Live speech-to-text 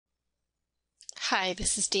Hi,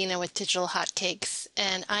 this is Dina with Digital Hotcakes,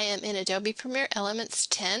 and I am in Adobe Premiere Elements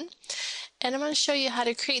 10, and I'm going to show you how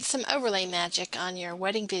to create some overlay magic on your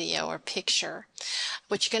wedding video or picture.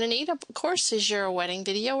 What you're going to need, of course, is your wedding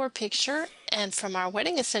video or picture, and from our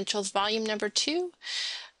Wedding Essentials Volume Number 2,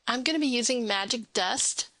 I'm going to be using Magic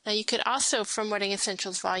Dust. Now you could also, from Wedding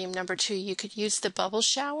Essentials Volume Number 2, you could use the bubble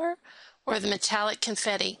shower or the metallic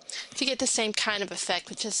confetti to get the same kind of effect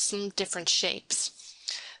with just some different shapes.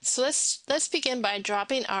 So let's begin by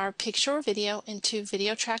dropping our picture or video into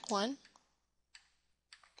video track 1.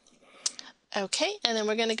 Okay, and then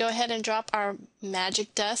we're going to go ahead and drop our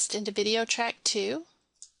Magic Dust into video track 2.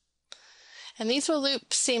 And these will loop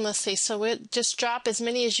seamlessly, so we'll just drop as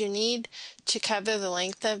many as you need to cover the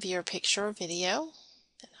length of your picture or video.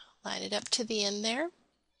 Line it up to the end there.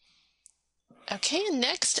 Okay, and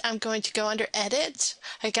next I'm going to go under Edit.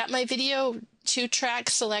 I got my video 2 track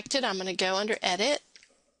selected. I'm going to go under Edit.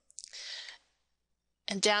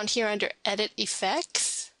 And down here under Edit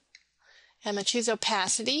Effects, I'm going to choose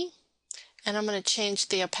Opacity, and I'm going to change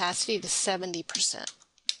the opacity to 70%.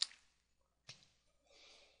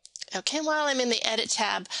 Okay, while I'm in the Edit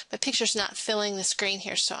tab, my picture's not filling the screen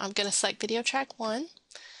here, so I'm going to select Video Track 1. I'm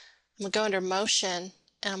going to go under Motion,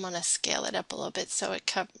 and I'm going to scale it up a little bit so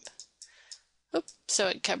it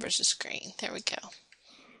covers the screen. There we go.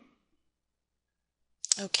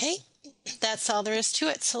 Okay, that's all there is to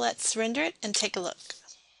it, so let's render it and take a look.